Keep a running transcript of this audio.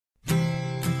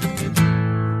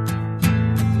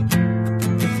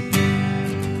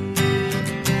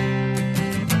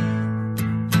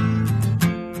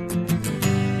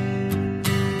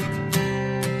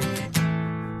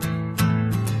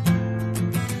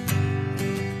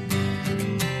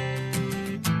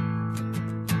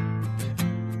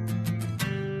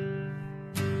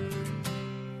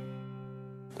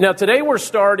Now, today we're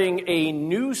starting a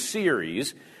new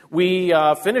series. We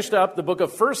finished up the book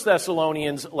of 1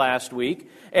 Thessalonians last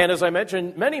week. And as I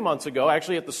mentioned many months ago,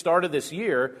 actually at the start of this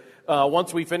year,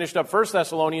 once we finished up 1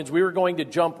 Thessalonians, we were going to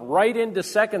jump right into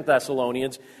 2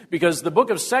 Thessalonians because the book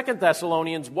of 2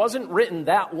 Thessalonians wasn't written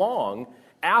that long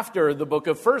after the book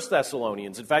of 1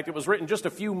 Thessalonians. In fact, it was written just a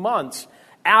few months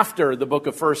after the book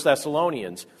of 1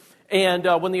 Thessalonians. And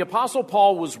when the Apostle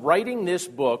Paul was writing this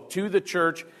book to the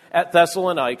church at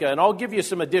Thessalonica, and I'll give you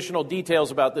some additional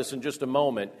details about this in just a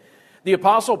moment, the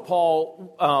Apostle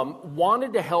Paul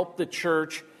wanted to help the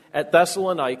church at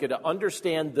Thessalonica to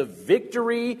understand the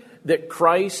victory that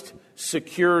Christ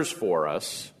secures for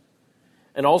us,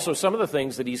 and also some of the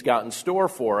things that he's got in store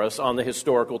for us on the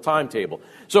historical timetable.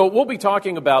 So we'll be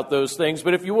talking about those things,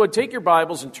 but if you would, take your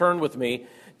Bibles and turn with me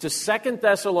to 2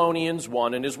 Thessalonians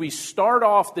 1, and as we start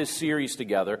off this series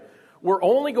together, we're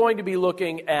only going to be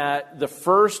looking at the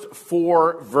first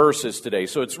 4 verses today.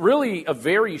 So it's really a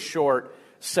very short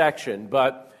section,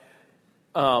 but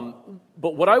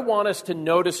what I want us to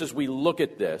notice as we look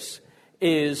at this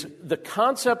is the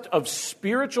concept of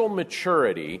spiritual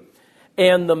maturity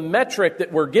and the metric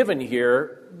that we're given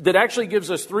here that actually gives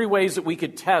us 3 ways that we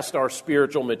could test our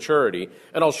spiritual maturity.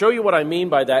 And I'll show you what I mean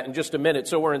by that in just a minute.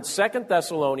 So we're in 2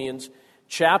 Thessalonians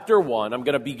chapter 1. I'm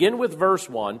going to begin with verse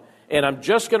 1. And I'm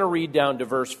just going to read down to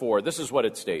verse 4. This is what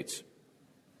it states.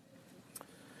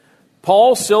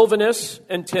 Paul, Silvanus,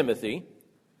 and Timothy,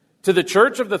 to the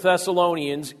church of the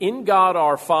Thessalonians, in God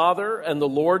our Father and the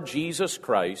Lord Jesus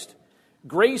Christ,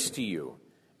 grace to you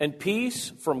and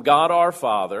peace from God our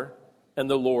Father and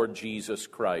the Lord Jesus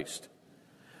Christ.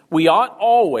 We ought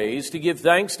always to give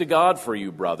thanks to God for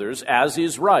you, brothers, as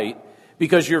is right,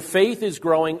 because your faith is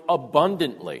growing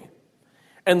abundantly.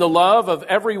 And the love of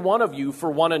every one of you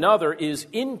for one another is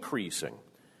increasing.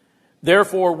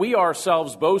 Therefore, we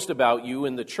ourselves boast about you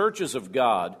in the churches of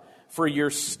God for your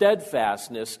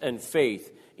steadfastness and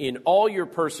faith in all your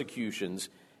persecutions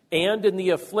and in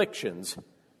the afflictions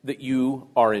that you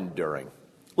are enduring.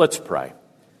 Let's pray.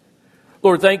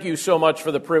 Lord, thank you so much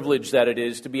for the privilege that it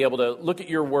is to be able to look at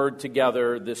your word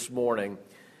together this morning.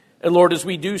 And Lord, as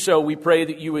we do so, we pray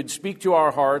that you would speak to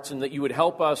our hearts and that you would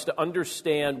help us to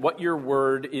understand what your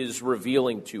word is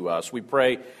revealing to us. We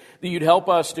pray that you'd help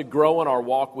us to grow in our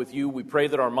walk with you. We pray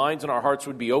that our minds and our hearts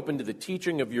would be open to the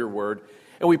teaching of your word.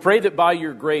 And we pray that by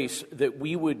your grace that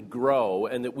we would grow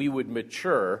and that we would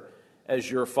mature as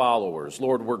your followers.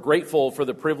 Lord, we're grateful for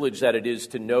the privilege that it is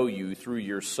to know you through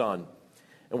your Son.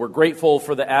 And we're grateful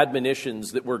for the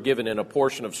admonitions that we're given in a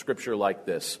portion of Scripture like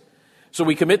this. So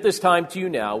we commit this time to you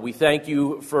now. We thank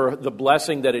you for the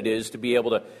blessing that it is to be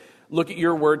able to look at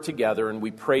your word together, and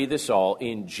we pray this all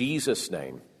in Jesus'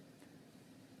 name.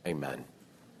 Amen.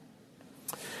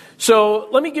 So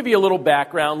let me give you a little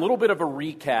background, a little bit of a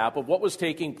recap of what was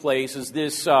taking place as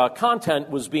this content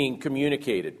was being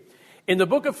communicated. In the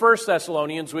book of 1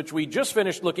 Thessalonians, which we just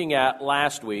finished looking at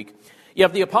last week, you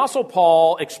have the Apostle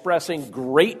Paul expressing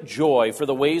great joy for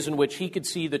the ways in which he could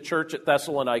see the church at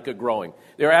Thessalonica growing.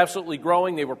 They were absolutely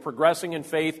growing. They were progressing in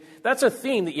faith. That's a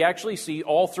theme that you actually see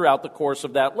all throughout the course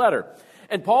of that letter.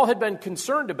 And Paul had been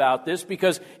concerned about this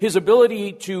because his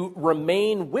ability to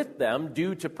remain with them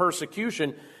due to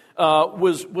persecution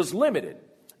was limited.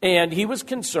 And he was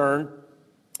concerned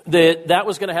that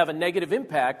was going to have a negative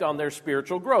impact on their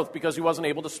spiritual growth because he wasn't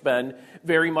able to spend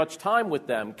very much time with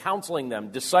them, counseling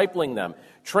them, discipling them,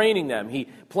 training them. He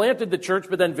planted the church,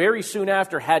 but then very soon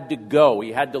after had to go.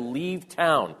 He had to leave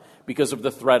town because of the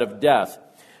threat of death.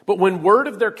 But when word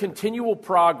of their continual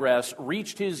progress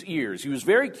reached his ears, he was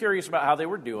very curious about how they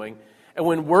were doing, and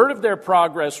when word of their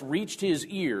progress reached his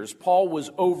ears, Paul was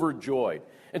overjoyed.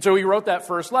 And so he wrote that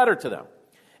first letter to them.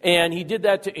 And he did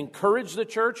that to encourage the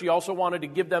church. He also wanted to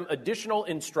give them additional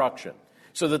instruction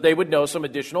so that they would know some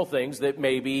additional things that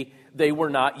maybe they were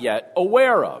not yet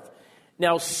aware of.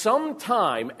 Now,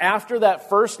 sometime after that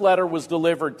first letter was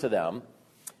delivered to them,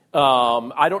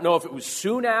 I don't know if it was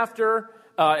soon after.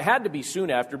 It had to be soon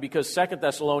after because 2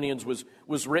 Thessalonians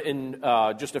was written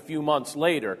just a few months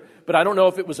later. But I don't know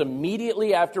if it was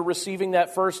immediately after receiving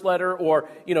that first letter or,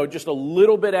 just a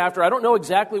little bit after. I don't know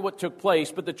exactly what took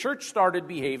place, but the church started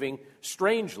behaving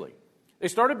strangely. They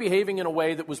started behaving in a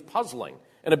way that was puzzling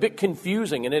and a bit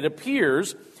confusing. And it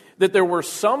appears that there were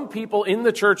some people in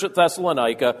the church at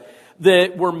Thessalonica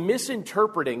that were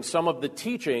misinterpreting some of the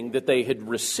teaching that they had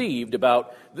received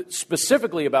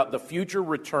specifically about the future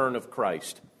return of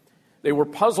Christ. They were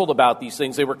puzzled about these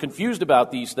things. They were confused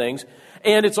about these things.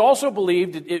 And it's also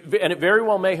believed, and it very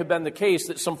well may have been the case,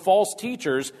 that some false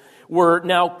teachers were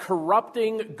now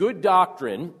corrupting good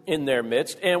doctrine in their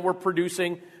midst and were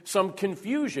producing some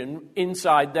confusion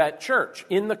inside that church,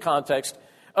 in the context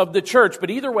of the church. But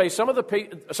either way, some of the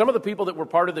people that were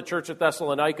part of the church at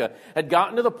Thessalonica had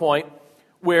gotten to the point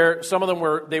where some of them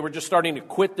were just starting to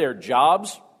quit their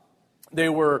jobs. They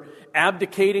were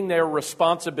abdicating their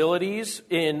responsibilities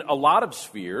in a lot of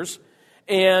spheres,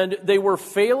 and they were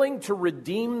failing to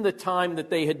redeem the time that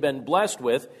they had been blessed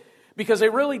with because they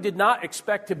really did not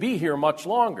expect to be here much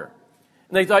longer.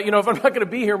 And they thought, if I'm not going to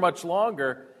be here much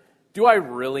longer, do I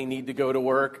really need to go to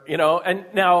work? And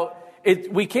now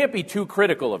we can't be too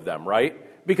critical of them,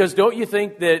 right? Because don't you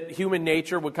think that human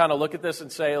nature would kind of look at this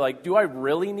and say, do I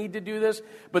really need to do this?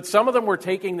 But some of them were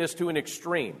taking this to an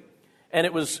extreme. And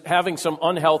it was having some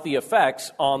unhealthy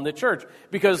effects on the church.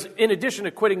 Because in addition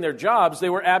to quitting their jobs, they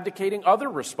were abdicating other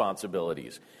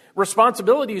responsibilities.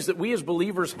 Responsibilities that we as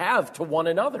believers have to one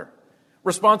another.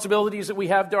 Responsibilities that we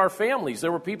have to our families.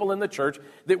 There were people in the church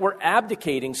that were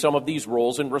abdicating some of these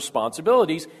roles and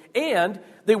responsibilities, and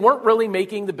they weren't really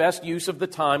making the best use of the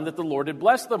time that the Lord had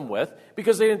blessed them with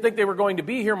because they didn't think they were going to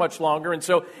be here much longer. And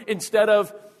so instead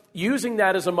of using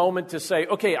that as a moment to say,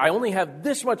 okay, I only have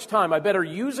this much time, I better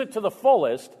use it to the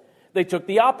fullest, they took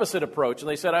the opposite approach. And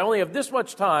they said, I only have this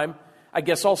much time, I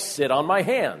guess I'll sit on my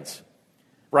hands.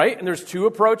 Right? And there's two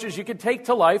approaches you could take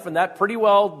to life, and that pretty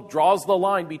well draws the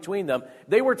line between them.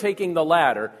 They were taking the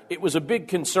latter. It was a big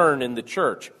concern in the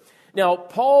church. Now,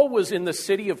 Paul was in the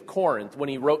city of Corinth when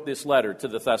he wrote this letter to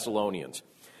the Thessalonians.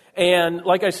 And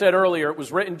like I said earlier, it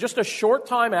was written just a short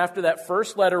time after that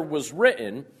first letter was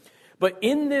written. But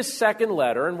in this second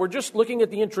letter, and we're just looking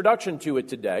at the introduction to it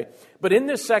today, but in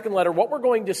this second letter, what we're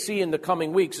going to see in the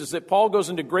coming weeks is that Paul goes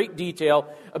into great detail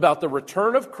about the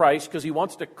return of Christ because he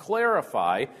wants to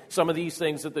clarify some of these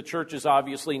things that the church is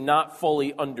obviously not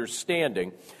fully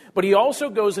understanding. But he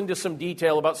also goes into some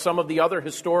detail about some of the other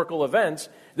historical events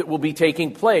that will be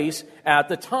taking place at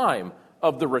the time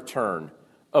of the return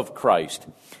of Christ.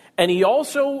 And he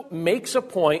also makes a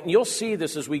point, and you'll see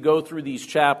this as we go through these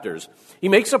chapters, he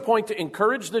makes a point to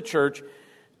encourage the church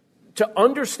to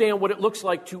understand what it looks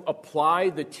like to apply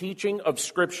the teaching of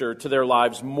Scripture to their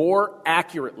lives more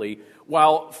accurately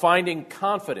while finding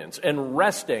confidence and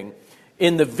resting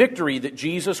in the victory that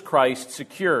Jesus Christ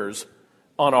secures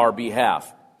on our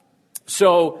behalf.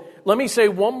 So let me say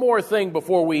one more thing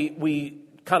before we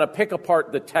kind of pick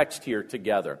apart the text here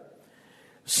together.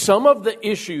 Some of the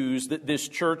issues that this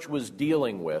church was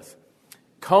dealing with,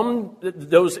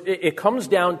 it comes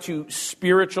down to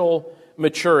spiritual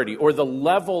maturity or the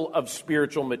level of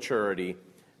spiritual maturity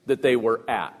that they were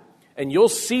at. And you'll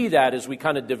see that as we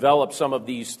kind of develop some of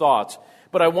these thoughts.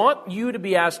 But I want you to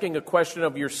be asking a question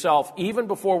of yourself even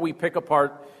before we pick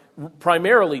apart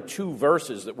primarily two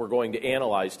verses that we're going to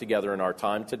analyze together in our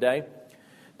time today.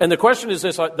 And the question is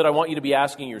this that I want you to be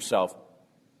asking yourself.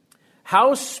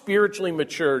 How spiritually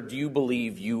mature do you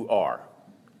believe you are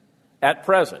at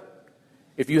present?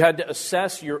 If you had to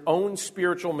assess your own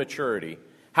spiritual maturity,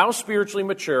 how spiritually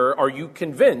mature are you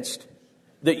convinced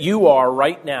that you are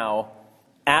right now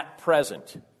at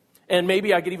present? And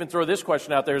maybe I could even throw this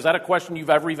question out there. Is that a question you've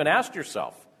ever even asked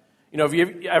yourself? Have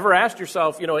you ever asked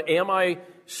yourself, am I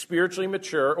spiritually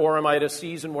mature, or am I at a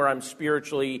season where I'm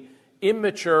spiritually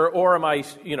immature, or am I,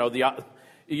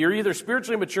 you're either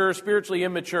spiritually mature, spiritually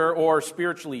immature, or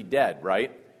spiritually dead,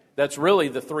 right? That's really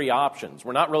the three options.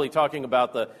 We're not really talking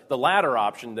about the latter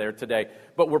option there today,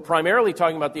 but we're primarily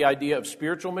talking about the idea of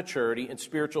spiritual maturity and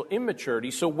spiritual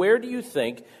immaturity. So where do you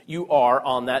think you are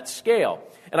on that scale?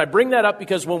 And I bring that up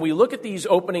because when we look at these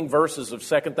opening verses of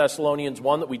 2 Thessalonians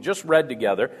 1 that we just read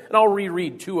together, and I'll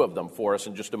reread two of them for us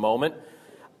in just a moment,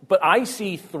 but I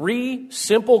see three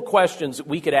simple questions that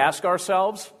we could ask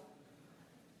ourselves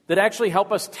that actually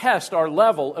help us test our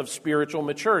level of spiritual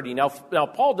maturity. Now,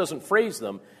 Paul doesn't phrase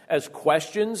them as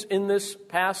questions in this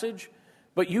passage,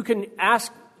 but you can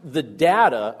ask the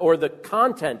data or the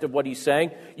content of what he's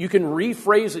saying. You can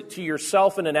rephrase it to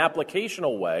yourself in an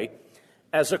applicational way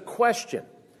as a question.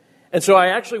 And so I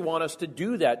actually want us to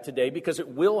do that today because it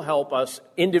will help us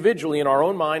individually in our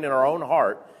own mind and our own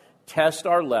heart test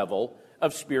our level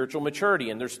of spiritual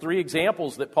maturity. And there's three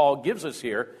examples that Paul gives us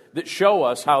here that show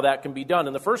us how that can be done.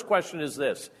 And the first question is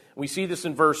this. We see this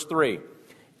in verse 3.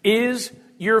 Is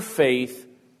your faith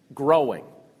growing?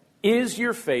 Is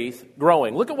your faith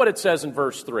growing? Look at what it says in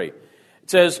verse 3. It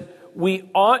says, we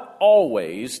ought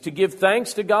always to give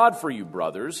thanks to God for you,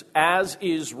 brothers, as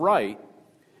is right,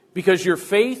 because your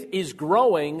faith is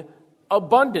growing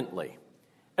abundantly,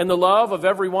 and the love of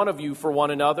every one of you for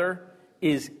one another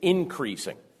is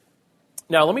increasing.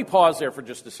 Now, let me pause there for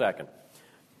just a second.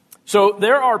 So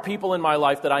there are people in my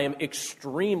life that I am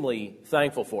extremely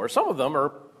thankful for. Some of them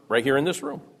are right here in this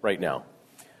room right now.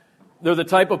 They're the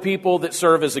type of people that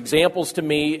serve as examples to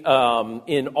me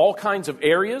in all kinds of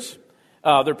areas.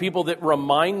 They're people that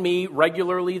remind me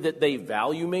regularly that they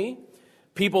value me.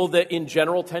 People that in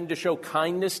general tend to show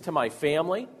kindness to my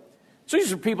family. So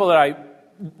these are people that I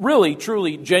really,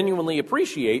 truly, genuinely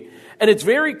appreciate. And it's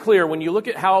very clear when you look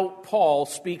at how Paul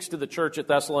speaks to the church at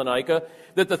Thessalonica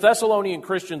that the Thessalonian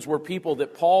Christians were people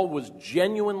that Paul was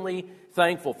genuinely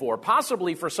thankful for,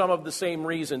 possibly for some of the same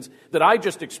reasons that I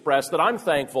just expressed, that I'm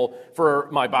thankful for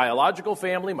my biological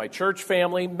family, my church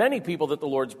family, many people that the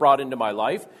Lord's brought into my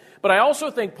life. But I also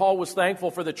think Paul was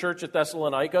thankful for the church at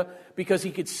Thessalonica because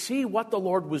he could see what the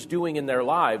Lord was doing in their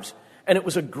lives, and it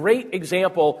was a great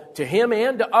example to him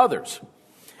and to others.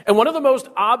 And one of the most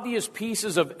obvious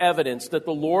pieces of evidence that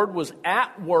the Lord was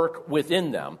at work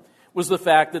within them was the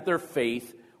fact that their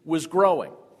faith was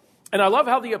growing. And I love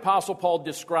how the Apostle Paul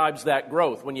describes that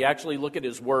growth when you actually look at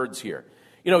his words here.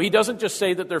 You know, he doesn't just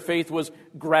say that their faith was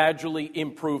gradually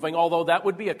improving, although that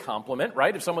would be a compliment,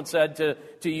 right? If someone said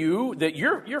to you that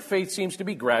your faith seems to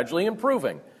be gradually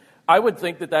improving, I would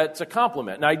think that that's a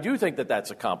compliment. And I do think that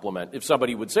that's a compliment if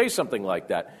somebody would say something like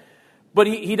that. But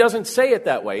he doesn't say it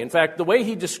that way. In fact, the way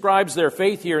he describes their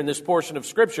faith here in this portion of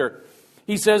Scripture,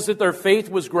 he says that their faith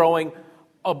was growing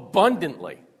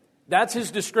abundantly. That's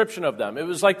his description of them. It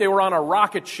was like they were on a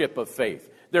rocket ship of faith.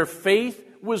 Their faith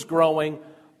was growing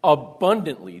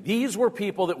abundantly. These were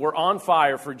people that were on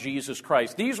fire for Jesus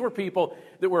Christ. These were people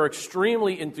that were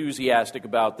extremely enthusiastic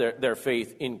about their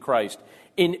faith in Christ.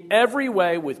 In every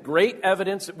way, with great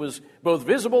evidence that was both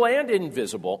visible and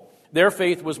invisible, their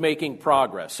faith was making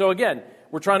progress. So again,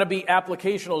 we're trying to be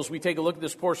applicational as we take a look at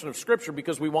this portion of Scripture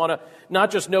because we want to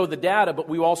not just know the data, but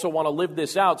we also want to live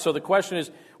this out. So the question is,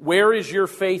 where is your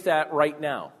faith at right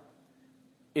now?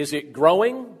 Is it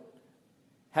growing?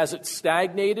 Has it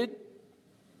stagnated?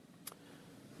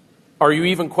 Are you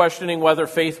even questioning whether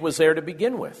faith was there to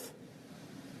begin with?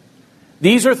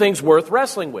 These are things worth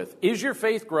wrestling with. Is your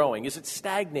faith growing? Is it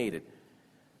stagnated?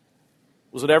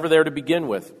 Was it ever there to begin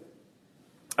with?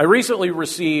 I recently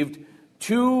received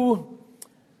 2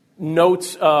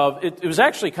 notes of, it was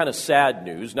actually kind of sad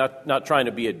news, not trying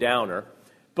to be a downer,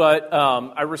 but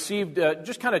I received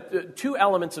just kind of 2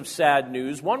 elements of sad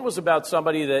news. One was about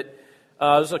somebody that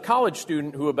was a college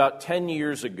student who about 10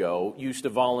 years ago used to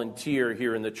volunteer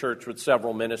here in the church with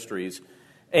several ministries.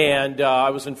 And I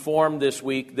was informed this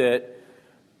week that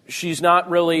she's not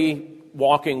really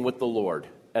walking with the Lord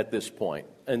at this point.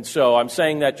 And so I'm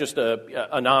saying that just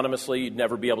anonymously. You'd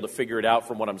never be able to figure it out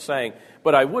from what I'm saying.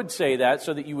 But I would say that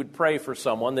so that you would pray for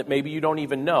someone that maybe you don't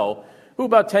even know, who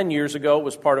about 10 years ago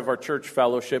was part of our church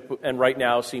fellowship and right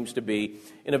now seems to be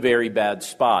in a very bad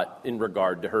spot in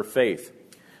regard to her faith.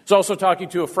 I was also talking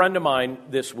to a friend of mine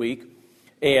this week,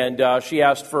 and she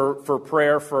asked for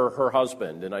prayer for her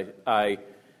husband. And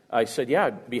I said, yeah,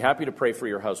 I'd be happy to pray for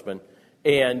your husband.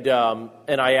 And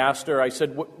I asked her, I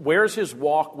said, where's his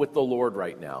walk with the Lord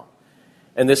right now?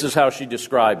 And this is how she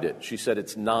described it. She said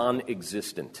it's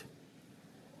non-existent.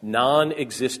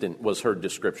 Non-existent was her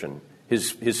description.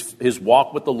 His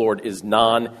walk with the Lord is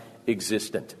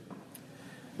non-existent.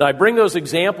 Now, I bring those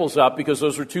examples up because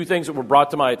those were 2 things that were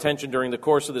brought to my attention during the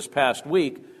course of this past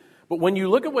week. But when you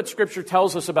look at what Scripture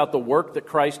tells us about the work that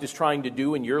Christ is trying to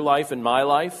do in your life and my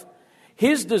life,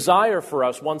 his desire for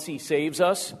us once he saves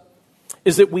us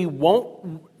is that we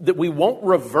won't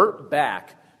revert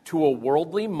back to a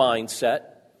worldly mindset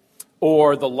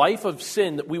or the life of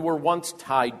sin that we were once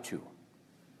tied to.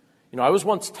 You know, I was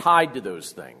once tied to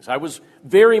those things. I was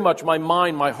very much, my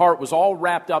mind, my heart was all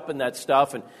wrapped up in that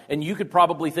stuff. And you could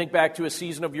probably think back to a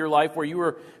season of your life where you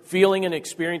were feeling and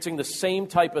experiencing the same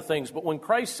type of things. But when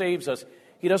Christ saves us,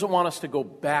 he doesn't want us to go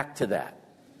back to that.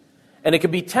 And it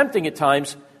can be tempting at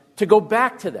times to go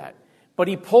back to that. But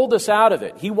he pulled us out of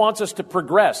it. He wants us to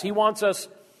progress. He wants us,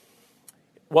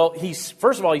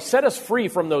 first of all, he set us free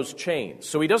from those chains.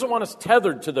 So he doesn't want us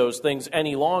tethered to those things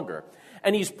any longer.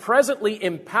 And he's presently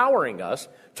empowering us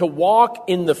to walk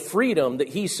in the freedom that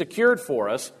he secured for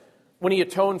us when he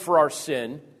atoned for our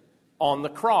sin on the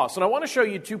cross. And I want to show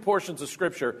you 2 portions of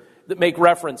Scripture that make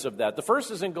reference of that. The first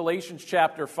is in Galatians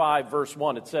chapter 5, verse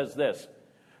 1. It says this,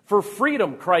 "For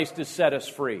freedom Christ has set us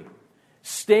free.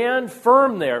 Stand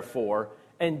firm, therefore,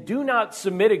 and do not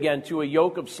submit again to a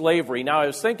yoke of slavery." Now, I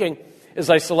was thinking, as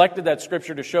I selected that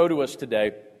Scripture to show to us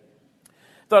today,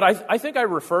 thought I think I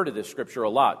refer to this scripture a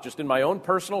lot, just in my own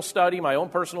personal study, my own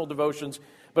personal devotions,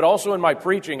 but also in my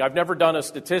preaching. I've never done a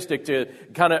statistic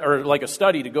or like a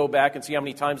study to go back and see how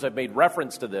many times I've made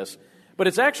reference to this. But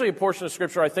it's actually a portion of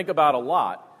scripture I think about a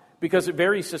lot because it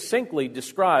very succinctly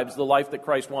describes the life that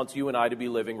Christ wants you and I to be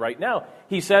living right now.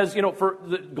 He says, for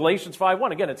Galatians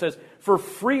 5:1, again, it says, for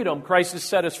freedom, Christ has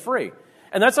set us free.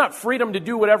 And that's not freedom to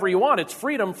do whatever you want. It's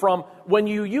freedom from when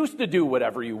you used to do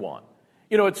whatever you want.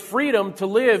 It's freedom to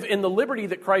live in the liberty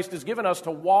that Christ has given us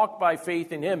to walk by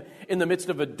faith in Him in the midst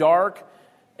of a dark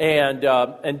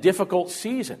and difficult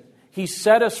season. He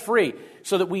set us free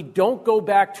so that we don't go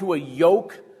back to a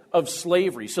yoke of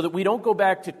slavery, so that we don't go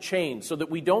back to chains, so that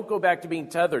we don't go back to being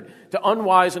tethered to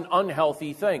unwise and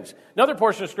unhealthy things. Another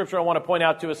portion of Scripture I want to point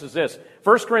out to us is this.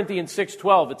 1 Corinthians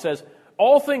 6:12, it says,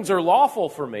 all things are lawful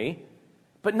for me,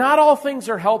 but not all things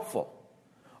are helpful.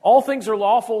 All things are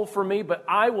lawful for me, but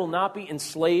I will not be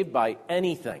enslaved by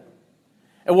anything.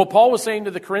 And what Paul was saying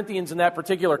to the Corinthians in that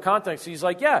particular context, he's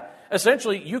like, yeah,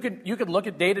 essentially you could look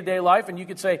at day-to-day life and you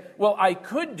could say, well, I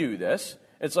could do this.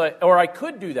 It's like, or I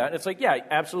could do that. And it's like, yeah,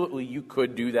 absolutely, you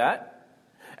could do that.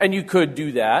 And you could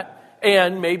do that.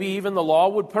 And maybe even the law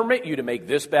would permit you to make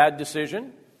this bad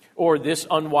decision or this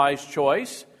unwise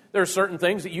choice. There are certain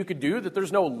things that you could do that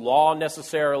there's no law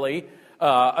necessarily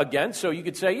against. So you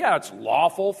could say, yeah, it's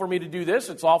lawful for me to do this.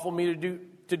 It's lawful for me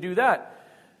to do that.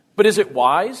 But is it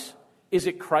wise? Is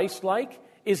it Christ-like?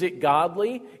 Is it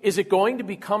godly? Is it going to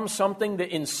become something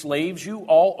that enslaves you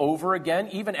all over again,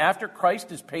 even after Christ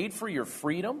has paid for your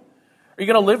freedom? Are you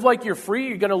going to live like you're free? Or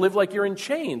are you going to live like you're in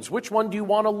chains? Which one do you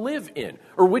want to live in?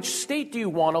 Or which state do you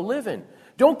want to live in?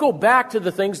 Don't go back to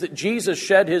the things that Jesus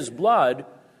shed His blood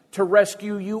to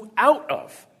rescue you out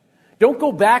of. Don't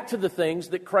go back to the things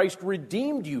that Christ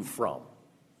redeemed you from.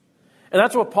 And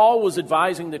that's what Paul was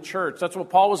advising the church. That's what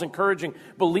Paul was encouraging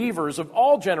believers of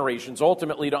all generations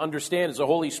ultimately to understand as the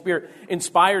Holy Spirit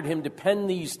inspired him to pen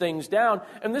these things down.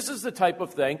 And this is the type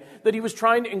of thing that he was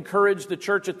trying to encourage the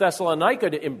church at Thessalonica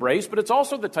to embrace, but it's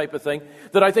also the type of thing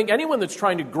that I think anyone that's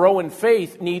trying to grow in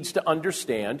faith needs to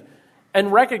understand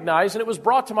and recognize. And it was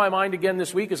brought to my mind again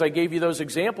this week as I gave you those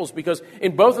examples, because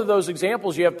in both of those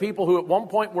examples you have people who at one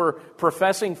point were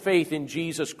professing faith in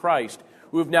Jesus Christ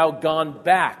who have now gone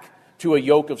back to a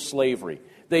yoke of slavery.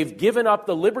 They've given up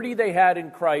the liberty they had in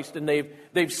Christ, and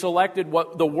they've selected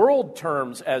what the world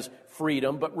terms as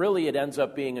freedom, but really it ends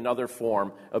up being another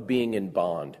form of being in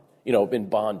in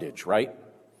bondage, right?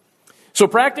 So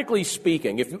practically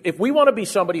speaking, if we want to be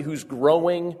somebody who's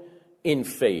growing in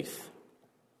faith,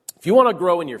 if you want to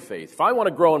grow in your faith, if I want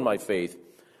to grow in my faith,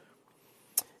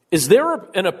 is there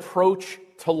an approach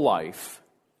to life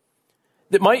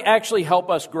that might actually help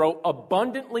us grow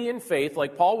abundantly in faith,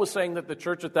 like Paul was saying that the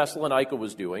church at Thessalonica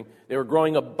was doing? They were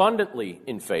growing abundantly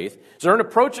in faith. Is there an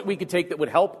approach that we could take that would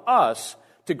help us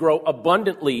to grow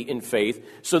abundantly in faith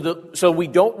so we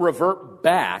don't revert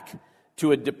back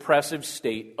to a depressive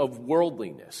state of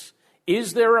worldliness?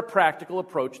 Is there a practical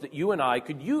approach that you and I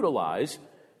could utilize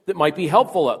that might be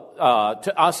helpful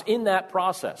to us in that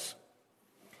process?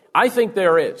 I think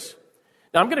there is.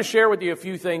 Now, I'm going to share with you a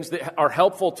few things that are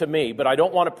helpful to me, but I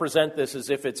don't want to present this as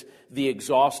if it's the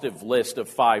exhaustive list of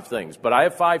 5 things. But I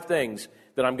have 5 things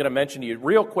that I'm going to mention to you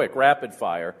real quick, rapid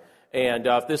fire. And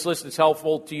if this list is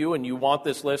helpful to you and you want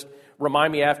this list,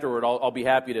 remind me afterward. I'll be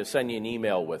happy to send you an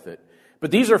email with it.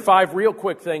 But these are 5 real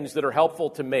quick things that are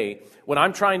helpful to me when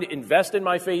I'm trying to invest in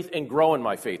my faith and grow in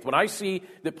my faith. When I see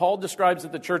that Paul describes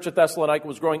that the church at Thessalonica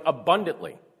was growing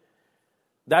abundantly,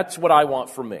 that's what I want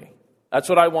for me. That's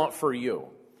what I want for you.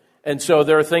 And so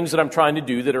there are things that I'm trying to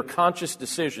do that are conscious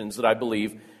decisions that I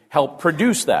believe help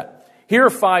produce that. Here are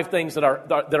 5 things that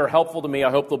are helpful to me.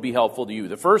 I hope they'll be helpful to you.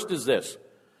 The first is this: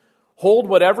 hold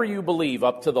whatever you believe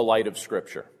up to the light of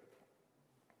Scripture.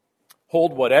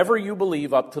 Hold whatever you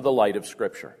believe up to the light of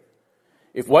Scripture.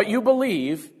 If what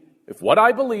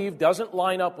I believe doesn't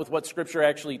line up with what Scripture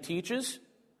actually teaches,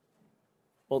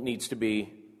 well, it needs to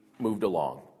be moved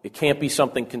along. It can't be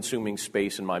something consuming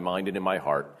space in my mind and in my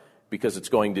heart, because it's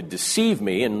going to deceive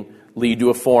me and lead to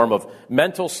a form of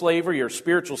mental slavery or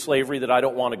spiritual slavery that I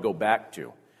don't want to go back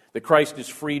to, that Christ has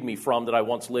freed me from, that I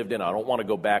once lived in. I don't want to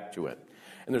go back to it.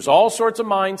 And there's all sorts of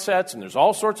mindsets and there's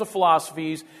all sorts of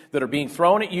philosophies that are being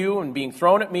thrown at you and being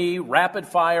thrown at me, rapid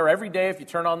fire every day if you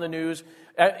turn on the news.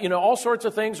 All sorts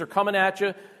of things are coming at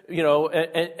you,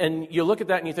 and you look at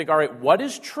that and you think, all right, what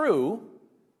is true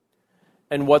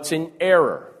and what's in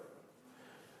error?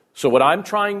 So what I'm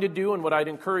trying to do and what I'd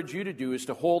encourage you to do is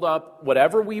to hold up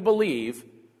whatever we believe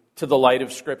to the light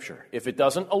of Scripture. If it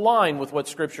doesn't align with what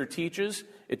Scripture teaches,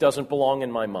 it doesn't belong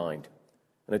in my mind,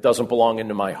 and it doesn't belong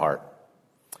into my heart.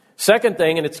 Second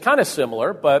thing, and it's kind of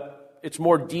similar, but it's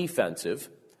more defensive,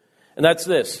 and that's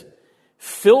this.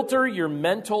 Filter your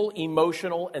mental,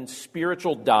 emotional, and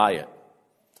spiritual diet.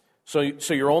 So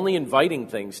you're only inviting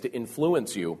things to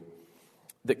influence you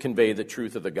that convey the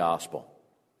truth of the gospel.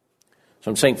 So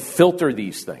I'm saying filter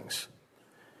these things.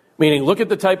 Meaning, look at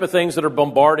the type of things that are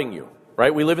bombarding you,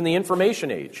 right? We live in the information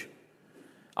age.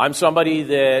 I'm somebody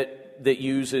that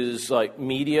uses like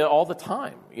media all the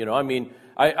time.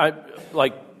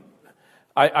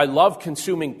 I love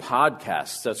consuming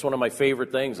podcasts. That's one of my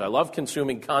favorite things. I love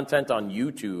consuming content on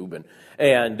YouTube,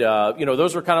 and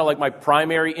those are kind of like my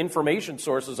primary information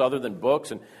sources, other than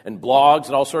books and blogs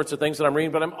and all sorts of things that I'm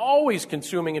reading. But I'm always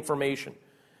consuming information.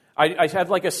 I have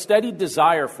like a steady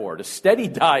desire for it, a steady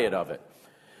diet of it.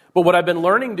 But what I've been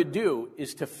learning to do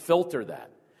is to filter that,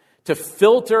 to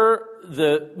filter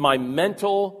my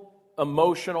mental,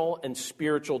 emotional, and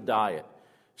spiritual diet,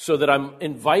 so that I'm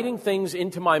inviting things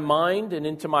into my mind and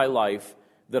into my life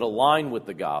that align with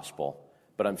the gospel,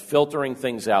 but I'm filtering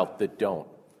things out that don't.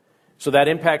 So that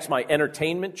impacts my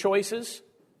entertainment choices,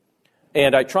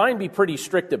 and I try and be pretty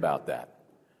strict about that.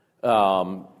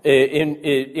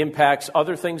 It impacts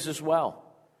other things as well.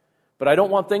 But I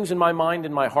don't want things in my mind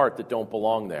and my heart that don't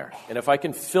belong there. And if I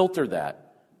can filter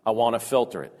that, I want to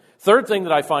filter it. Third thing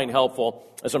that I find helpful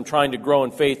as I'm trying to grow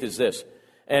in faith is this,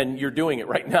 and you're doing it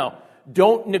right now.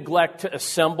 Don't neglect to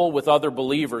assemble with other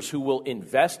believers who will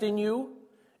invest in you,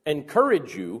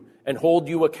 encourage you, and hold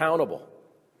you accountable.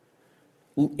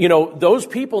 Those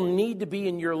people need to be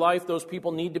in your life. Those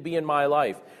people need to be in my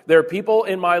life. There are people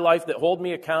in my life that hold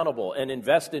me accountable and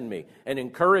invest in me and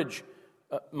encourage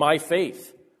my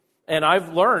faith. And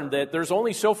I've learned that there's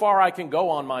only so far I can go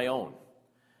on my own.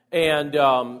 And,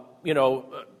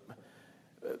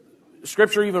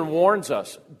 Scripture even warns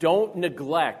us, don't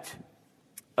neglect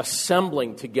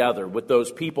assembling together with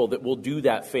those people that will do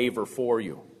that favor for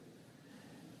you.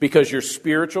 Because your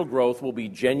spiritual growth will be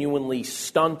genuinely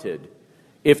stunted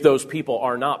if those people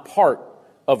are not part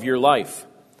of your life.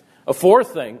 A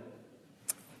fourth thing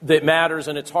that matters,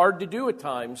 and it's hard to do at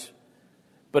times,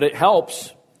 but it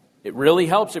helps. It really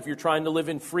helps if you're trying to live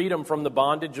in freedom from the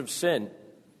bondage of sin.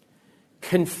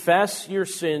 Confess your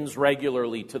sins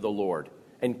regularly to the Lord,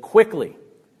 and quickly.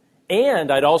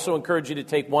 And I'd also encourage you to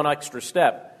take one extra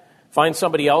step. Find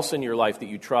somebody else in your life that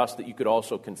you trust that you could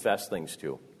also confess things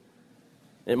to.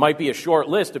 It might be a short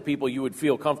list of people you would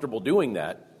feel comfortable doing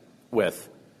that with,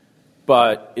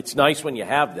 but it's nice when you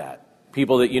have that.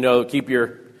 People that keep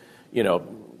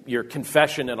your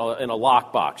confession in a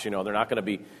lockbox.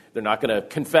 They're not going to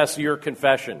confess your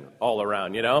confession all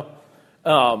around.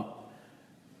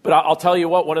 But I'll tell you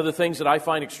what, one of the things that I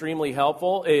find extremely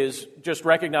helpful is just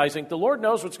recognizing the Lord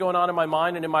knows what's going on in my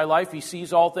mind and in my life. He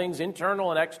sees all things, internal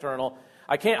and external.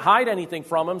 I can't hide anything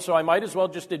from Him, so I might as well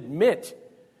just admit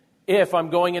if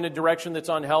I'm going in a direction that's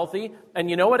unhealthy.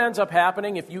 And you know what ends up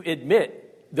happening if you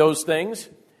admit those things?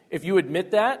 If you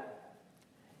admit that,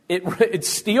 it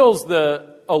steals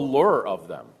the allure of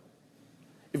them.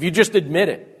 If you just admit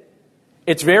it,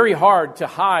 it's very hard to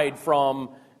hide from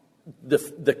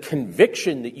the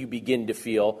conviction that you begin to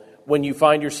feel when you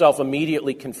find yourself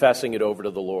immediately confessing it over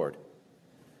to the Lord.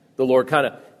 The Lord kind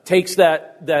of takes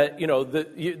that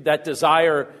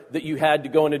desire that you had to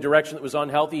go in a direction that was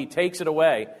unhealthy. He takes it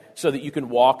away so that you can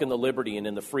walk in the liberty and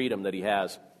in the freedom that He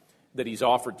has, that He's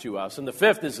offered to us. And the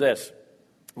fifth is this.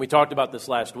 We talked about this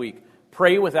last week.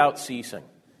 Pray without ceasing.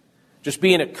 Just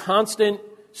be in a constant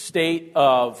state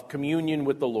of communion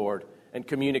with the Lord and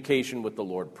communication with the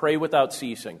Lord. Pray without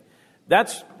ceasing.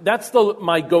 That's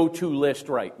my go-to list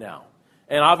right now.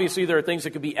 And obviously there are things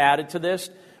that could be added to this,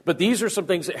 but these are some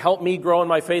things that help me grow in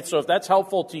my faith. So if that's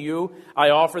helpful to you, I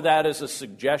offer that as a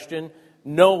suggestion,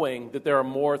 knowing that there are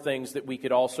more things that we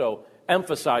could also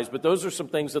emphasize. But those are some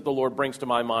things that the Lord brings to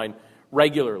my mind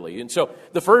regularly. And so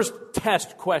the first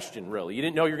test question, really, you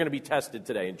didn't know you're going to be tested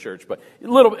today in church, but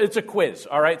it's a quiz,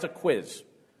 all right? It's a quiz,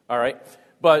 all right?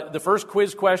 But the first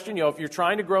quiz question, if you're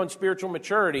trying to grow in spiritual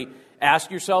maturity,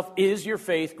 ask yourself, is your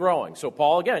faith growing? So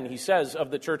Paul, again, he says of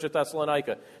the church at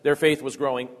Thessalonica, their faith was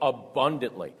growing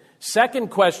abundantly. Second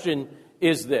question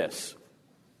is this.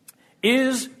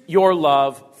 Is your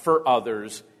love for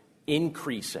others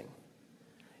increasing?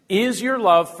 Is your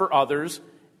love for others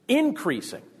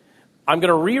increasing? I'm going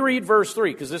to reread verse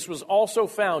 3 because this was also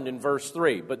found in verse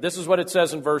 3. But this is what it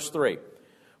says in verse 3.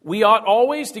 We ought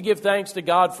always to give thanks to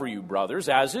God for you, brothers,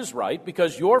 as is right,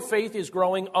 because your faith is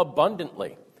growing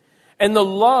abundantly. And the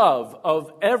love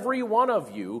of every one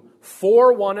of you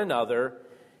for one another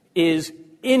is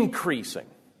increasing.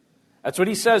 That's what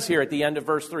he says here at the end of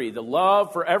verse 3. The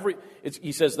love for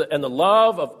he says, and the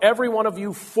love of every one of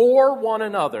you for one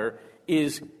another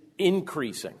is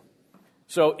increasing.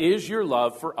 So is your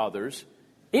love for others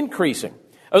increasing?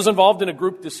 I was involved in a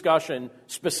group discussion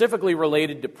specifically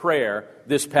related to prayer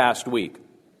this past week.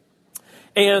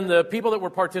 And the people that were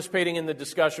participating in the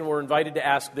discussion were invited to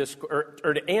ask this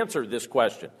or to answer this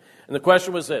question. And the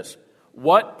question was this: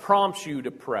 what prompts you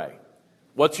to pray?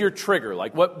 What's your trigger?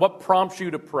 Like what prompts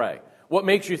you to pray? What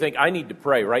makes you think, I need to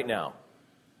pray right now?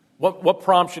 What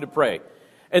prompts you to pray?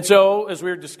 And so, as we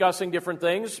were discussing different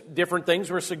things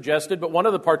were suggested, but one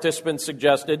of the participants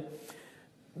suggested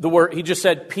the word, he just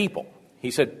said people. He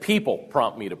said, people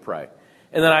prompt me to pray.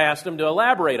 And then I asked him to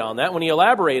elaborate on that. When he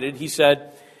elaborated, he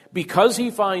said, because he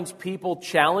finds people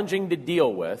challenging to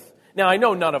deal with. Now, I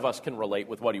know none of us can relate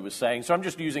with what he was saying, so I'm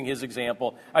just using his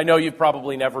example. I know you've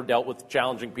probably never dealt with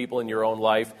challenging people in your own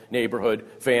life, neighborhood,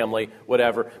 family,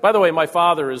 whatever. By the way, my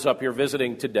father is up here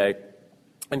visiting today,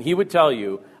 and he would tell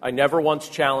you, I never once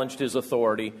challenged his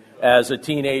authority as a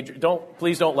teenager.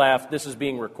 Please don't laugh. This is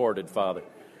being recorded, Father.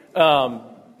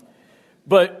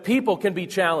 But people can be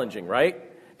challenging, right?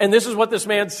 And this is what this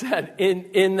man said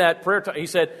in that prayer time. He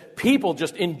said, people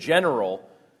just in general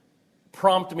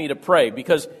prompt me to pray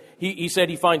because he said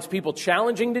he finds people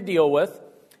challenging to deal with.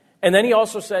 And then he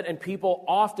also said, and people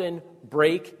often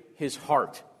break his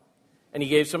heart. And he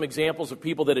gave some examples of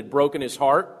people that had broken his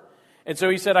heart. And so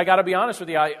he said, I got to be honest with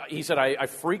you. I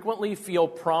frequently feel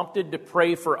prompted to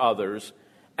pray for others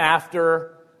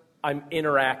after I'm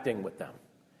interacting with them.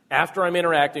 After I'm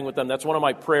interacting with them, that's one of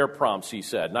my prayer prompts, he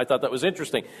said. And I thought that was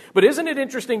interesting. But isn't it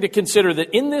interesting to consider that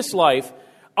in this life,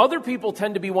 other people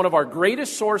tend to be one of our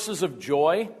greatest sources of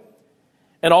joy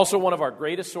and also one of our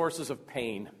greatest sources of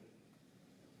pain.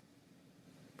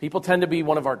 People tend to be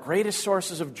one of our greatest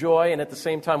sources of joy and at the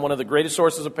same time one of the greatest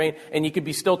sources of pain. And you could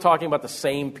be still talking about the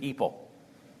same people.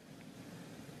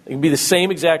 It can be the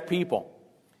same exact people.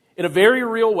 In a very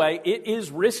real way, it is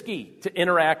risky to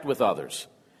interact with others.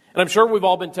 And I'm sure we've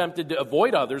all been tempted to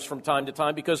avoid others from time to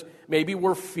time because maybe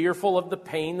we're fearful of the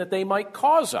pain that they might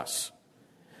cause us.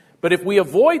 But if we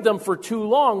avoid them for too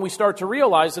long, we start to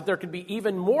realize that there could be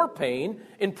even more pain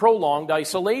in prolonged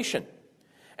isolation.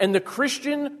 And the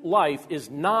Christian life is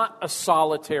not a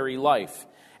solitary life.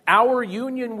 Our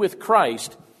union with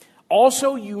Christ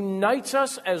also unites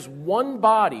us as one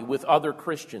body with other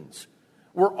Christians.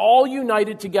 We're all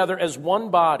united together as one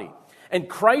body. And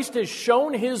Christ has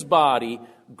shown his body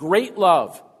great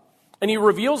love. And he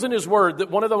reveals in his word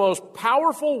that one of the most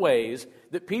powerful ways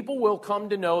that people will come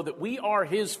to know that we are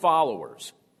his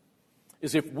followers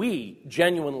is if we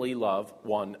genuinely love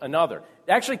one another.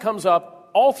 It actually comes up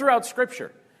all throughout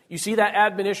Scripture. You see that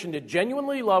admonition to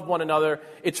genuinely love one another.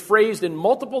 It's phrased in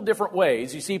multiple different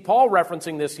ways. You see Paul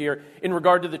referencing this here in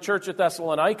regard to the church at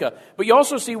Thessalonica. But you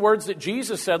also see words that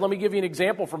Jesus said. Let me give you an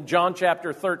example from John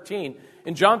chapter 13.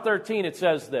 In John 13, it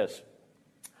says this: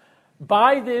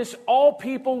 by this, all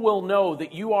people will know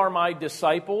that you are my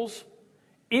disciples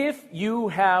if you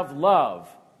have love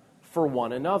for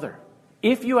one another.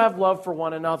 If you have love for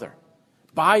one another.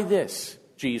 By this,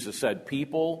 Jesus said,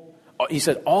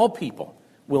 all people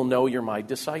will know you're my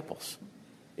disciples.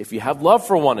 If you have love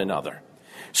for one another.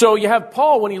 So you have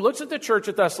Paul, when he looks at the church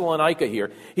at Thessalonica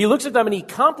here, he looks at them and he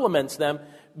compliments them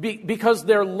because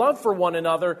their love for one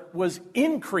another was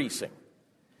increasing.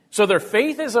 So their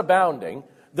faith is abounding.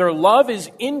 Their love is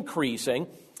increasing,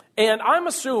 and I'm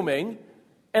assuming,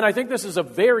 and I think this is a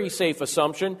very safe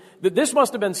assumption, that this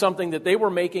must have been something that they were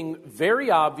making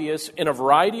very obvious in a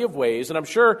variety of ways, and I'm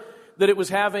sure that it was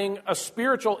having a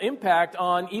spiritual impact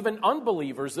on even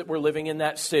unbelievers that were living in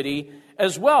that city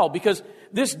as well, because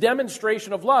this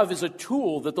demonstration of love is a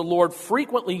tool that the Lord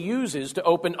frequently uses to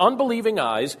open unbelieving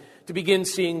eyes to begin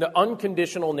seeing the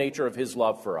unconditional nature of his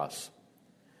love for us.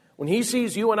 When he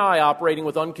sees you and I operating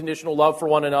with unconditional love for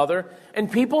one another,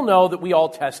 and people know that we all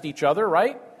test each other,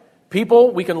 right?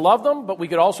 People, we can love them, but we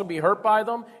could also be hurt by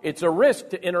them. It's a risk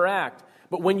to interact.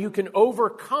 But when you can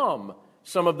overcome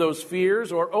some of those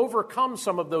fears or overcome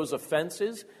some of those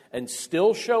offenses and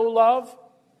still show love,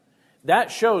 that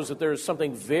shows that there is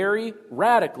something very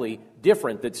radically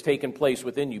different that's taken place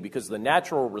within you, because the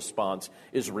natural response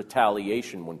is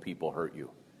retaliation when people hurt you.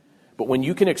 But when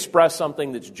you can express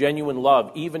something that's genuine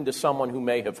love, even to someone who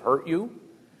may have hurt you,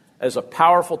 as a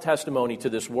powerful testimony to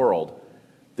this world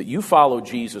that you follow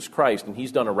Jesus Christ and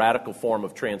he's done a radical form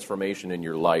of transformation in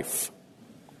your life.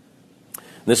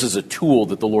 This is a tool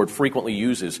that the Lord frequently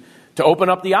uses to open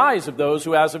up the eyes of those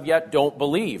who as of yet don't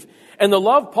believe. And the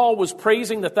love Paul was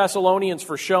praising the Thessalonians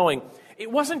for showing,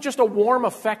 it wasn't just a warm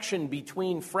affection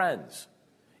between friends.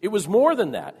 It was more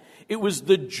than that. It was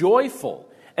the joyful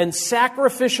and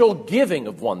sacrificial giving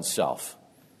of oneself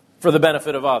for the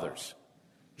benefit of others.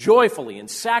 Joyfully and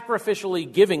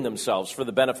sacrificially giving themselves for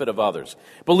the benefit of others.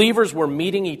 Believers were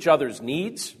meeting each other's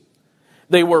needs.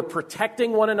 They were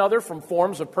protecting one another from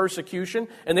forms of persecution,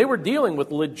 and they were dealing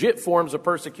with legit forms of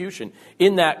persecution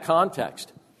in that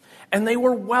context. And they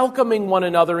were welcoming one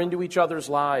another into each other's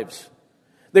lives.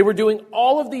 They were doing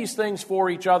all of these things for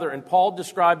each other, and Paul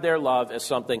described their love as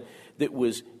something that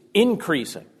was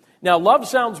increasing. Now, love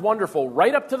sounds wonderful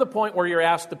right up to the point where you're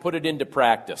asked to put it into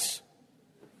practice.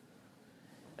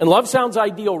 And love sounds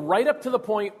ideal right up to the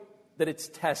point that it's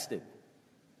tested.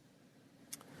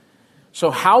 So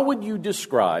how would you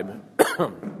describe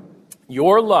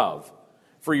your love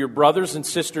for your brothers and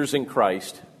sisters in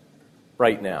Christ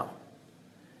right now?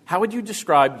 How would you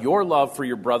describe your love for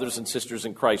your brothers and sisters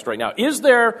in Christ right now? Is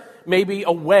there maybe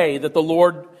a way that the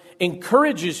Lord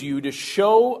encourages you to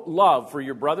show love for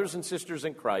your brothers and sisters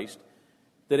in Christ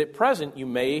that at present you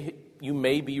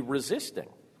may be resisting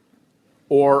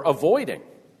or avoiding?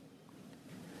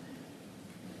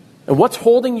 And what's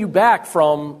holding you back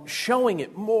from showing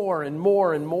it more and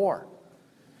more and more?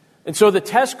 And so the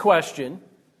test question,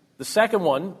 the second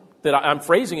one that I'm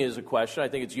phrasing it as a question, I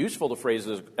think it's useful to phrase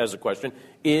it as a question,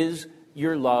 is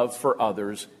your love for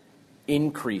others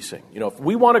increasing? You know, if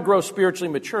we want to grow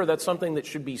spiritually mature, that's something that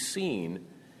should be seen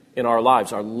in our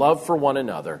lives. Our love for one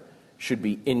another should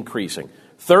be increasing.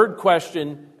 Third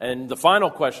question, and the final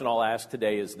question I'll ask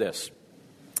today is this.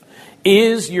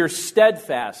 Is your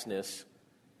steadfastness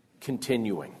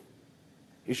continuing?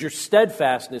 Is your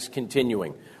steadfastness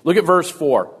continuing? Look at verse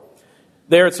 4.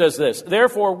 There it says this,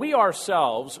 "Therefore we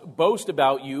ourselves boast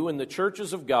about you in the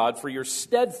churches of God for your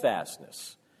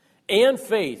steadfastness and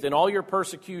faith in all your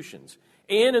persecutions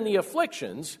and in the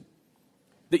afflictions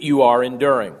that you are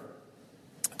enduring."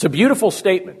 It's a beautiful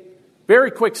statement.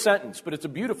 Very quick sentence, but it's a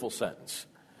beautiful sentence.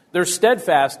 Their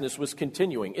steadfastness was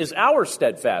continuing. Is our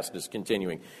steadfastness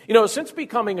continuing? You know, since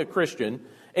becoming a Christian,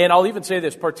 and I'll even say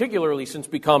this, particularly since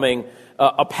becoming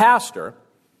a pastor,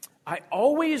 I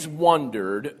always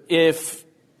wondered if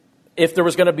there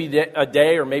was going to be a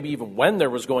day, or maybe even when there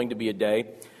was going to be a day,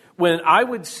 when I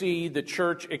would see the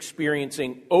church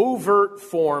experiencing overt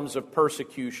forms of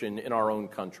persecution in our own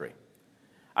country.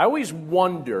 I always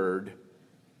wondered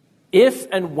if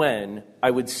and when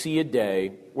I would see a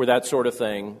day where that sort of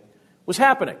thing was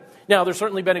happening. Now, there's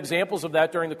certainly been examples of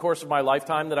that during the course of my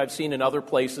lifetime that I've seen in other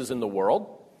places in the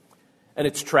world, and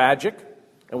it's tragic.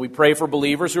 And we pray for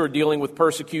believers who are dealing with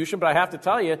persecution. But I have to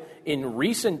tell you, in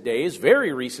recent days,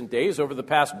 very recent days, over the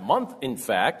past month, in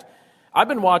fact, I've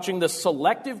been watching the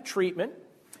selective treatment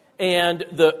and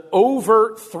the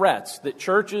overt threats that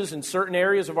churches in certain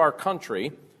areas of our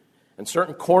country and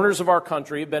certain corners of our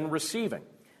country have been receiving.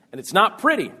 And it's not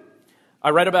pretty.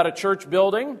 I read about a church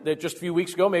building that just a few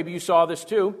weeks ago, maybe you saw this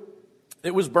too,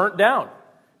 it was burnt down.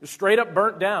 It was straight up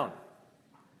burnt down.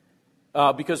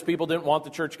 Because people didn't want the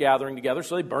church gathering together,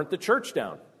 so they burnt the church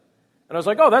down. And I was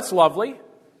like, oh, that's lovely.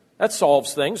 That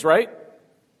solves things, right?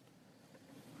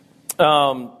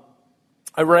 I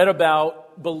read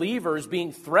about believers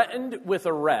being threatened with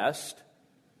arrest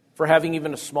for having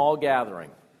even a small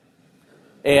gathering.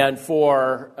 And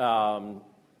for, I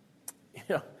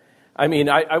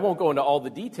won't go into all the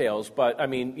details, but,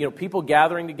 people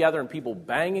gathering together and people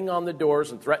banging on the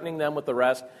doors and threatening them with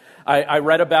arrest. I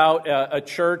read about a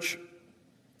church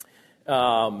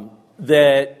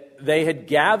that they had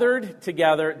gathered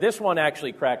together. This one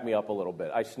actually cracked me up a little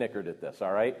bit. I snickered at this,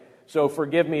 all right? So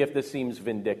forgive me if this seems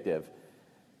vindictive.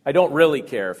 I don't really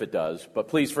care if it does, but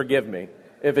please forgive me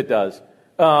if it does.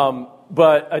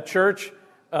 But a church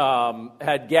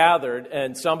had gathered,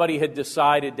 and somebody had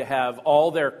decided to have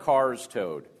all their cars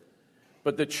towed.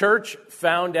 But the church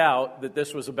found out that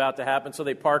this was about to happen, so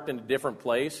they parked in a different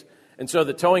place. And so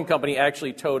the towing company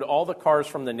actually towed all the cars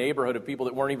from the neighborhood of people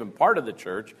that weren't even part of the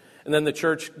church. And then the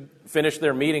church finished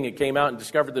their meeting and came out and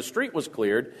discovered the street was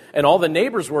cleared. And all the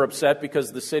neighbors were upset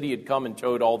because the city had come and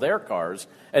towed all their cars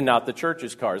and not the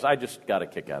church's cars. I just got a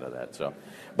kick out of that. So,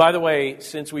 by the way,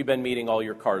 since we've been meeting, all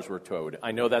your cars were towed.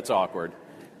 I know that's awkward,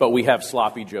 but we have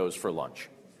sloppy joes for lunch.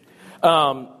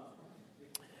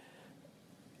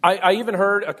 I even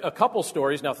heard a couple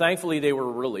stories. Now, thankfully, they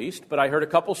were released, but I heard a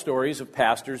couple stories of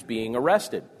pastors being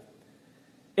arrested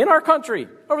in our country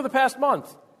over the past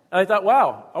month. And I thought,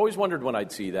 wow, I always wondered when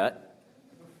I'd see that.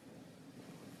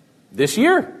 This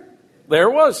year, there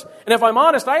it was. And if I'm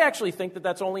honest, I actually think that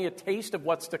that's only a taste of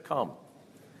what's to come.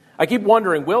 I keep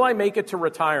wondering, will I make it to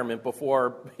retirement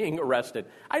before being arrested?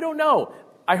 I don't know.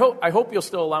 I hope you'll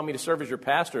still allow me to serve as your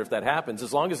pastor if that happens,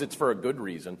 as long as it's for a good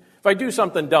reason. If I do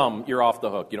something dumb, you're off the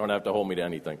hook. You don't have to hold me to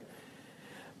anything.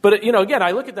 But, again,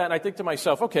 I look at that and I think to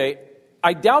myself, okay,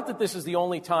 I doubt that this is the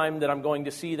only time that I'm going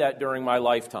to see that during my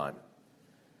lifetime.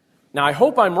 Now, I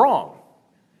hope I'm wrong,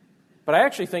 but I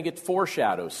actually think it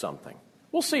foreshadows something.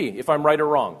 We'll see if I'm right or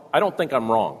wrong. I don't think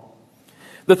I'm wrong.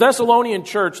 The Thessalonian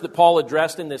church that Paul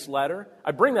addressed in this letter,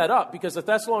 I bring that up because the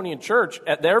Thessalonian church,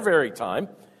 at their very time,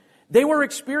 they were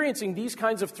experiencing these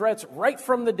kinds of threats right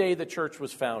from the day the church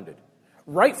was founded.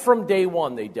 Right from day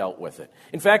one, they dealt with it.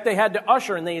 In fact, they had to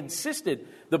usher, and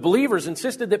the believers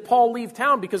insisted that Paul leave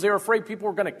town because they were afraid people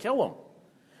were going to kill him.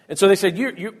 And so they said,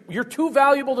 you're too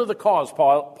valuable to the cause,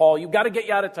 Paul. You've got to get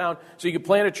you out of town so you can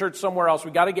plant a church somewhere else.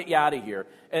 We've got to get you out of here.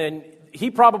 And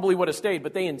he probably would have stayed,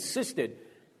 but they insisted,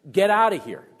 get out of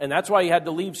here. And that's why he had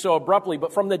to leave so abruptly.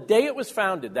 But from the day it was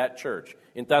founded, that church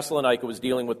in Thessalonica was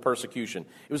dealing with persecution.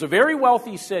 It was a very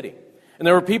wealthy city. And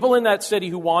there were people in that city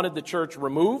who wanted the church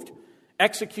removed,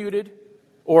 executed,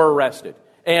 or arrested.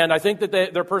 And I think that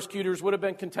their persecutors would have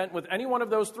been content with any one of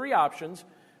those three options,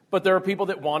 but there are people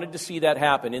that wanted to see that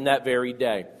happen in that very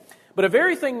day. But a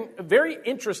very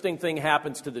interesting thing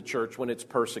happens to the church when it's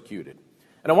persecuted.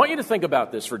 And I want you to think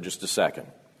about this for just a second.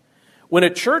 When a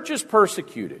church is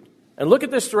persecuted, and look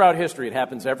at this throughout history, it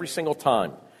happens every single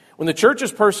time. When the church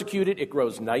is persecuted, it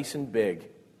grows nice and big.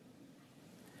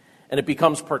 And it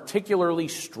becomes particularly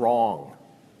strong.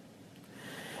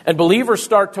 And believers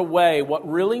start to weigh what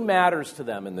really matters to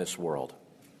them in this world.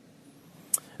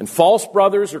 And false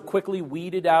brothers are quickly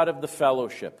weeded out of the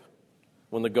fellowship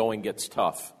when the going gets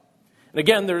tough. And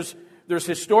again, there's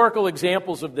historical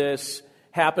examples of this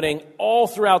happening all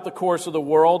throughout the course of the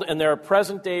world, and there are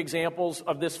present-day examples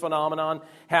of this phenomenon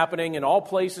happening in all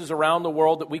places around the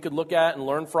world that we could look at and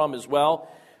learn from as well.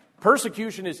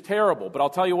 Persecution is terrible, but I'll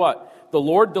tell you what, the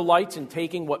Lord delights in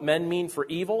taking what men mean for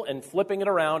evil and flipping it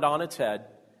around on its head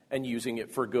and using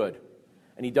it for good.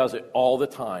 And he does it all the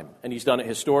time. And he's done it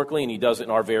historically, and he does it in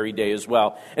our very day as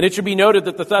well. And it should be noted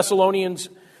that the Thessalonians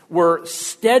were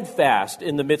steadfast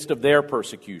in the midst of their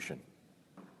persecution.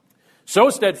 So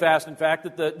steadfast, in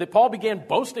fact, that Paul began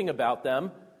boasting about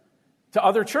them to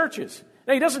other churches.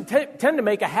 Now, he doesn't tend to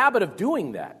make a habit of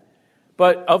doing that.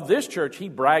 But of this church, he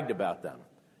bragged about them.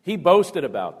 He boasted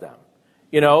about them.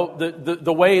 You know,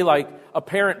 the way like a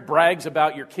parent brags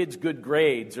about your kid's good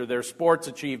grades or their sports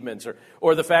achievements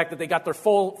or the fact that they got their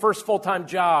first full-time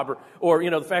job or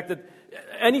the fact that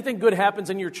anything good happens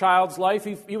in your child's life.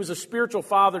 He was a spiritual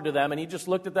father to them, and he just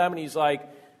looked at them and he's like,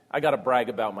 I got to brag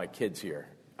about my kids here.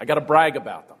 I got to brag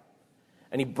about them.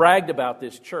 And he bragged about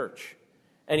this church.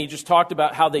 And he just talked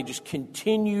about how they just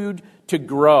continued to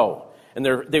grow. And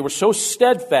they were so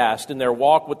steadfast in their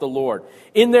walk with the Lord.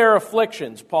 In their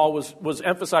afflictions, Paul was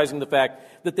emphasizing the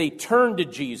fact that they turned to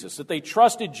Jesus, that they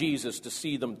trusted Jesus to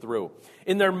see them through.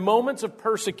 In their moments of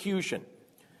persecution,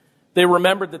 they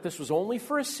remembered that this was only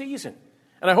for a season.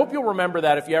 And I hope you'll remember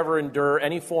that if you ever endure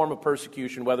any form of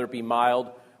persecution, whether it be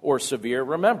mild or severe.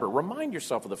 Remind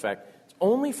yourself of the fact it's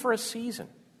only for a season.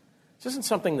 This isn't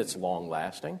something that's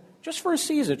long-lasting. Just for a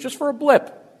season, just for a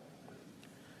blip.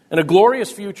 And a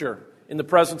glorious future in the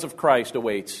presence of Christ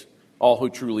awaits all who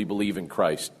truly believe in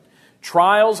Christ.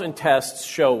 Trials and tests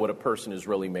show what a person is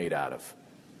really made out of.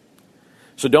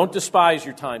 So don't despise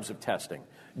your times of testing.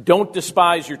 Don't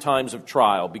despise your times of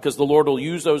trial, because the Lord will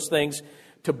use those things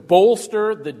to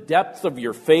bolster the depth of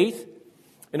your faith,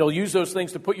 and He'll use those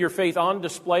things to put your faith on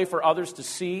display for others to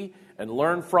see and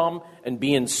learn from and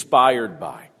be inspired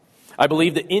by. I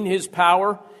believe that in His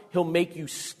power, He'll make you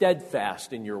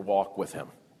steadfast in your walk with Him.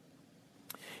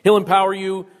 He'll empower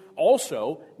you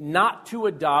also not to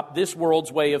adopt this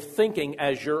world's way of thinking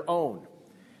as your own.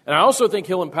 And I also think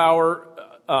He'll empower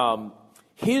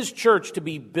His church to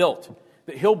be built.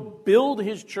 That He'll build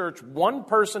His church one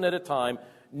person at a time,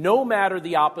 no matter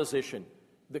the opposition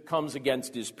that comes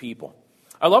against His people.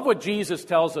 I love what Jesus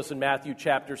tells us in Matthew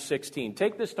chapter 16.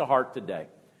 Take this to heart today.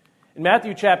 In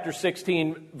Matthew chapter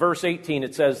 16, verse 18,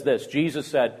 it says this. Jesus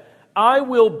said, I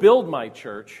will build my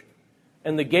church,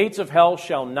 and the gates of hell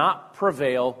shall not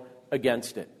prevail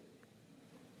against it.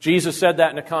 Jesus said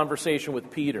that in a conversation with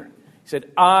Peter. He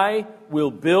said, I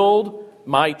will build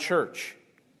my church,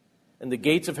 and the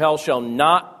gates of hell shall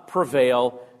not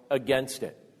prevail against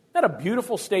it. Isn't that a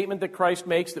beautiful statement that Christ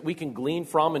makes that we can glean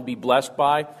from and be blessed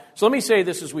by? So let me say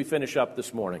this as we finish up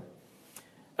this morning.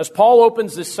 As Paul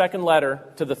opens this second letter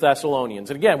to the Thessalonians,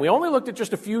 and again, we only looked at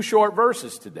just a few short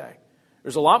verses today.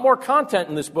 There's a lot more content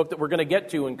in this book that we're going to get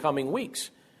to in coming weeks.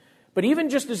 But even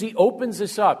just as he opens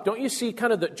this up, don't you see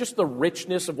kind of just the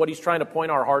richness of what he's trying to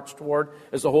point our hearts toward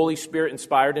as the Holy Spirit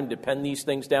inspired him to pen these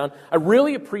things down? I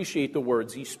really appreciate the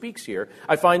words he speaks here.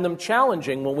 I find them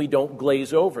challenging when we don't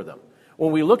glaze over them.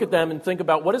 When we look at them and think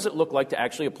about what does it look like to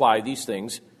actually apply these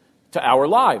things to our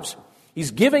lives.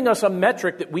 He's giving us a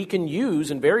metric that we can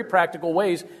use in very practical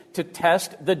ways to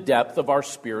test the depth of our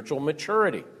spiritual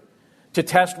maturity, to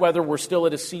test whether we're still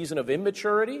at a season of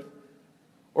immaturity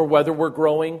or whether we're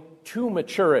growing to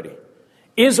maturity.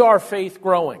 Is our faith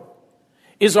growing?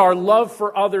 Is our love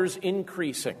for others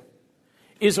increasing?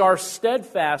 Is our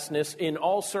steadfastness in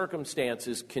all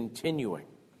circumstances continuing?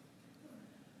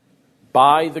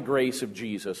 By the grace of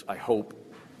Jesus, I hope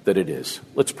that it is.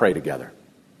 Let's pray together.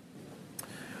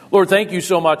 Lord, thank you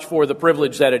so much for the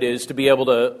privilege that it is to be able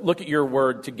to look at your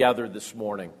word together this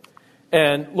morning.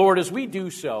 And Lord, as we do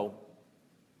so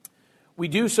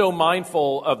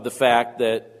mindful of the fact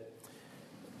that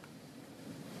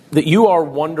you are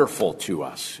wonderful to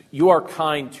us. You are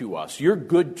kind to us. You're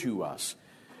good to us.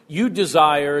 You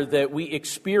desire that we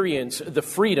experience the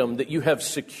freedom that you have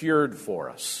secured for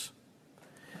us.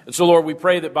 And so, Lord, we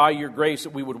pray that by your grace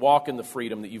that we would walk in the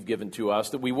freedom that you've given to us,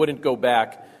 that we wouldn't go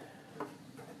back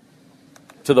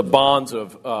to the bonds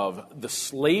of the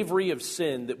slavery of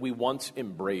sin that we once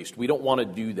embraced. We don't want to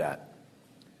do that.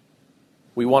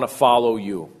 We want to follow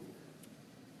you.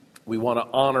 We want to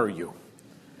honor you.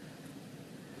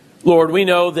 Lord, we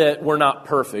know that we're not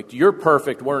perfect. You're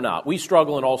perfect, we're not. We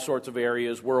struggle in all sorts of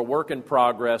areas. We're a work in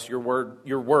progress. Your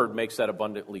word makes that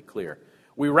abundantly clear.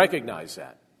 We recognize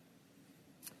that.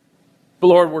 But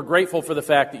Lord, we're grateful for the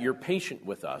fact that you're patient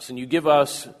with us and you give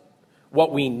us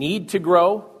what we need to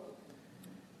grow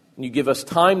and you give us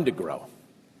time to grow.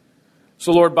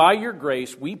 So Lord, by your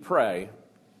grace, we pray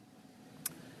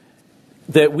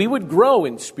that we would grow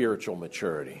in spiritual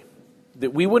maturity,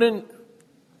 that we wouldn't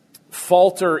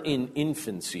falter in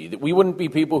infancy, that we wouldn't be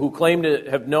people who claim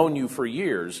to have known you for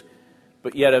years,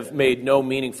 but yet have made no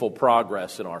meaningful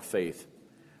progress in our faith.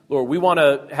 Lord, we want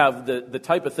to have the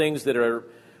type of things that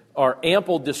are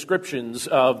ample descriptions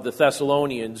of the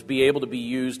Thessalonians be able to be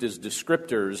used as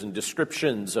descriptors and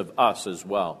descriptions of us as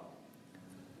well.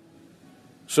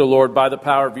 So, Lord, by the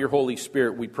power of your Holy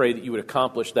Spirit, we pray that you would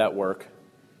accomplish that work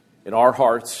in our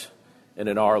hearts and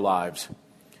in our lives,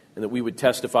 and that we would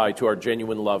testify to our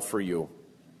genuine love for you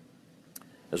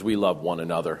as we love one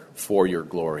another for your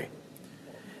glory.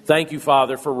 Thank you,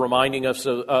 Father, for reminding us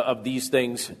of these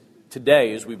things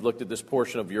today as we've looked at this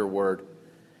portion of your word.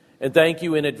 And thank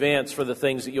you in advance for the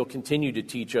things that you'll continue to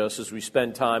teach us as we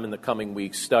spend time in the coming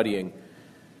weeks studying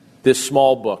this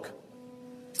small book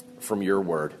from your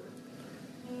word.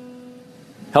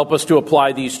 Help us to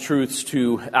apply these truths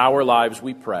to our lives,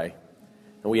 we pray.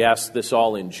 And we ask this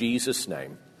all in Jesus'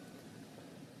 name.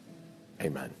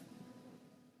 Amen.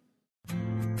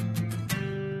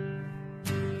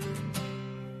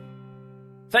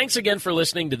 Thanks again for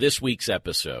listening to this week's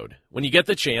episode. When you get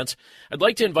the chance, I'd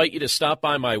like to invite you to stop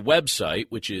by my website,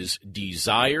 which is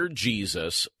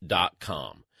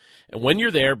desirejesus.com. And when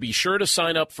you're there, be sure to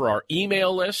sign up for our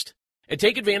email list and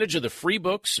take advantage of the free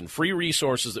books and free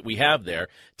resources that we have there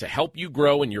to help you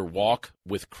grow in your walk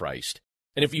with Christ.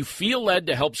 And if you feel led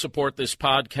to help support this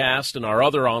podcast and our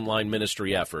other online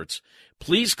ministry efforts,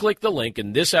 please click the link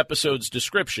in this episode's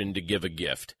description to give a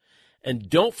gift. And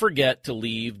don't forget to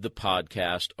leave the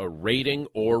podcast a rating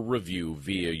or review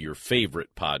via your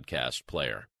favorite podcast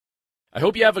player. I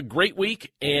hope you have a great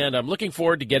week, and I'm looking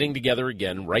forward to getting together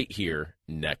again right here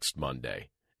next Monday.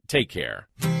 Take care.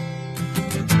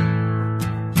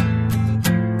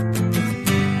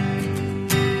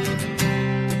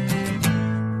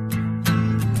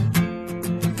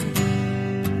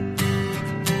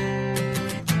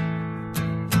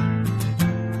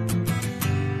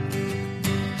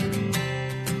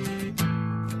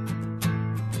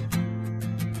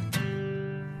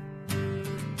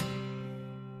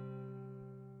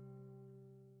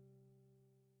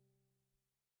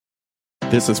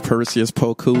 This is Perseus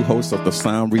Poku, host of the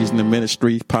Sound Reasoning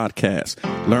Ministry podcast.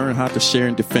 Learn how to share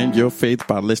and defend your faith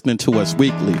by listening to us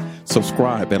weekly.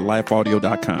 Subscribe at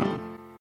lifeaudio.com.